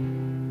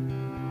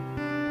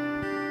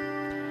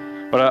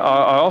 But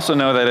I also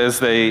know that as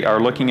they are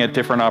looking at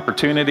different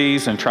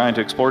opportunities and trying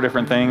to explore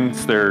different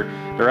things, they're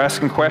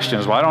asking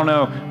questions. Well, I don't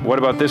know. What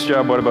about this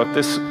job? What about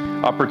this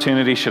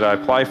opportunity? Should I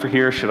apply for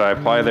here? Should I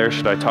apply there?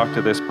 Should I talk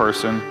to this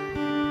person?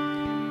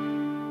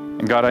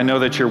 And God, I know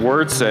that your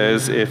word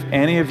says, if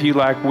any of you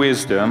lack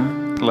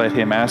wisdom, let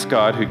him ask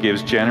God, who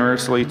gives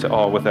generously to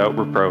all without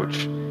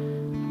reproach.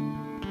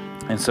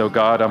 And so,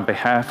 God, on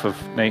behalf of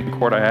Nate and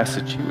Court, I ask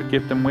that you would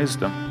give them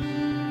wisdom.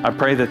 I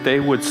pray that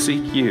they would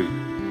seek you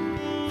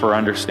for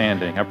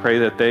understanding. I pray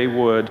that they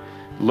would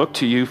look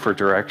to you for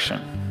direction.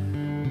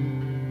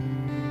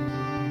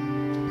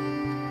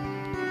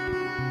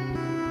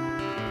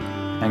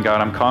 And God,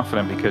 I'm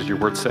confident because your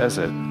word says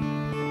it,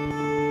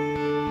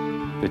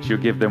 that you'll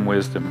give them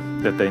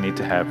wisdom that they need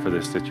to have for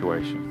this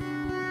situation.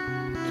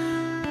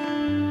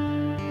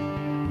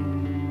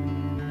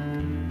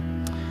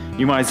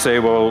 You might say,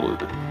 well,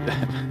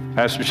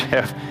 Pastor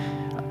Jeff,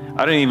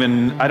 I don't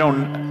even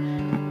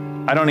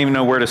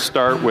know where to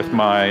start with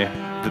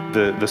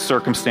the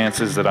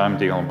circumstances that I'm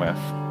dealing with.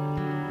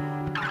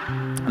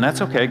 And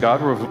that's okay.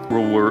 God will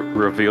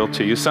reveal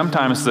to you.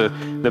 Sometimes the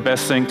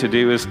best thing to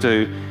do is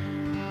to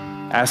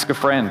ask a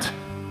friend.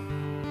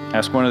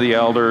 Ask one of the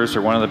elders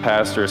or one of the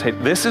pastors, hey,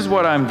 this is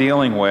what I'm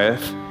dealing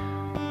with.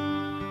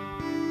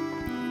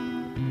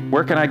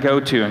 Where can I go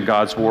to in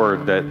God's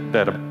word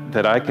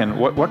that I can,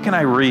 what can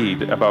I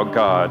read about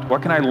God?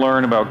 What can I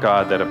learn about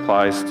God that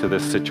applies to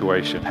this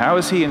situation? How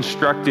has he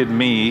instructed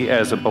me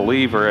as a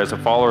believer, as a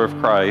follower of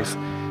Christ,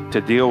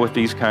 to deal with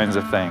these kinds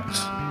of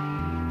things?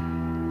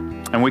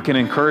 And we can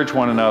encourage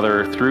one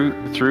another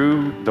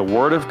through the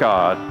word of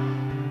God,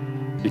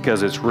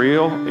 because it's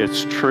real,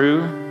 it's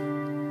true,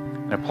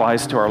 and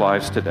applies to our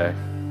lives today.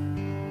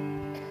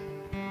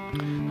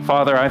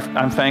 Father,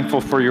 I'm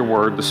thankful for your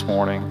word this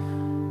morning.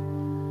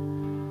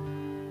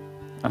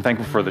 I'm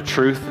thankful for the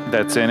truth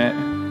that's in it.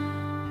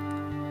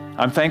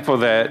 I'm thankful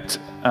that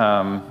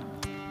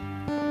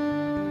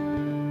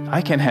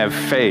I can have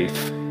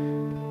faith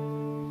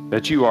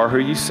that you are who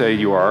you say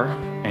you are,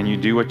 and you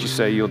do what you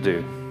say you'll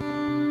do.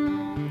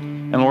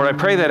 And Lord, I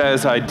pray that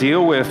as I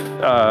deal with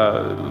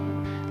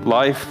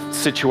life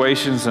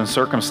situations and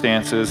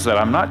circumstances, that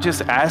I'm not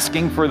just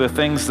asking for the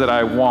things that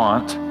I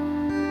want,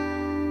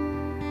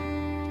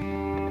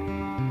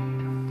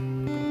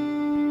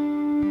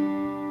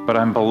 but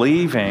I'm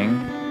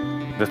believing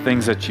the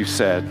things that you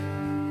said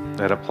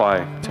that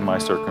apply to my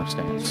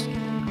circumstance.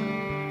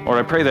 Lord,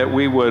 I pray that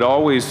we would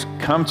always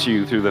come to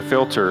you through the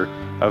filter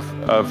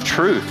of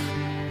truth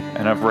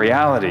and of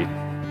reality,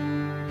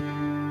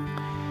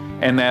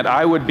 and that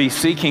I would be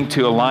seeking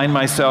to align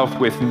myself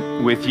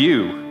with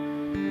you,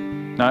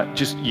 not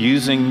just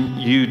using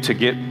you to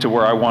get to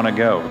where I want to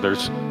go.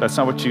 That's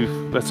not what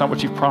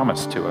you've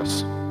promised to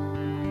us.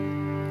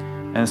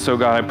 And so,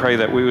 God, I pray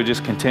that we would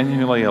just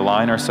continually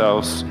align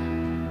ourselves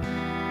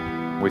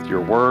with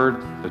your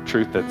word, the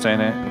truth that's in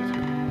it,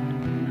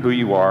 who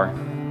you are,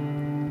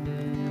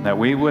 and that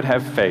we would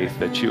have faith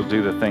that you'll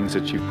do the things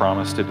that you've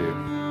promised to do.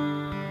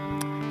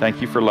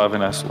 Thank you for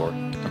loving us, Lord.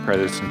 I pray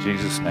this in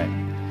Jesus'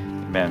 name.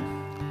 Amen.